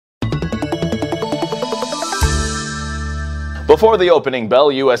Before the opening bell,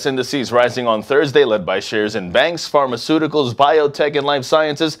 U.S. indices rising on Thursday, led by shares in banks, pharmaceuticals, biotech and life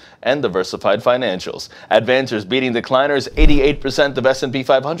sciences, and diversified financials. Advancers beating decliners, 88% of SP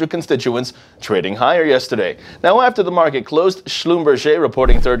 500 constituents trading higher yesterday. Now, after the market closed, Schlumberger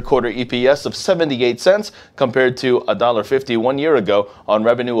reporting third quarter EPS of 78 cents compared to $1.50 1 year ago on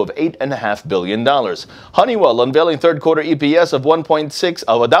revenue of $8.5 billion. Honeywell unveiling third quarter EPS of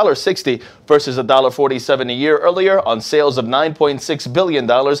 $1.60 versus $1.47 a year earlier on sales of $9.6 billion,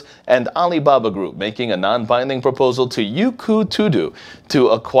 and Alibaba Group making a non-binding proposal to Youku Tudor to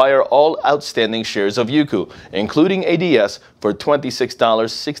acquire all outstanding shares of Youku, including ADS, for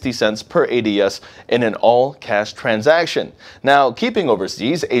 $26.60 per ADS in an all-cash transaction. Now, keeping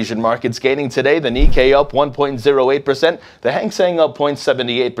overseas, Asian markets gaining today, the Nikkei up 1.08%, the Hang Seng up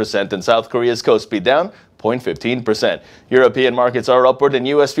 0.78%, and South Korea's Kospi down 0.15%. European markets are upward and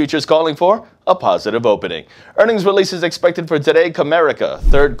U.S. futures calling for a positive opening. Earnings releases expected for today. Comerica,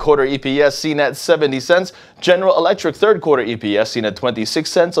 third quarter EPS seen at 70 cents. General Electric, third quarter EPS seen at 26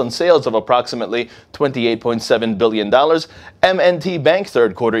 cents on sales of approximately $28.7 billion. M&T Bank,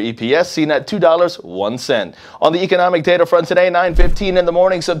 third quarter EPS seen at $2.01. On the economic data front today, 9:15 in the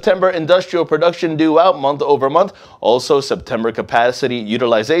morning, September industrial production due out month over month. Also September capacity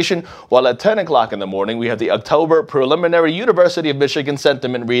utilization, while at 10 o'clock in the morning, we have the October preliminary University of Michigan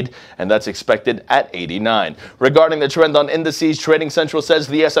sentiment read, and that's expected at 89. Regarding the trend on indices, Trading Central says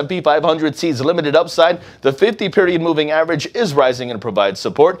the SP 500 sees limited upside. The 50-period moving average is rising and provides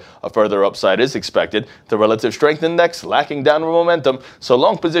support. A further upside is expected. The relative strength index lacking downward momentum, so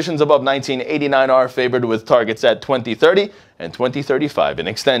long positions above 1989 are favored with targets at 2030 and 2035 in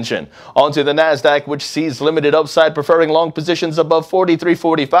extension. On to the NASDAQ, which sees limited upside, preferring long positions above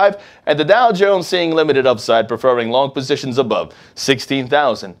 43.45, and the Dow Jones seeing limited upside, preferring long positions above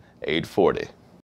 16,840.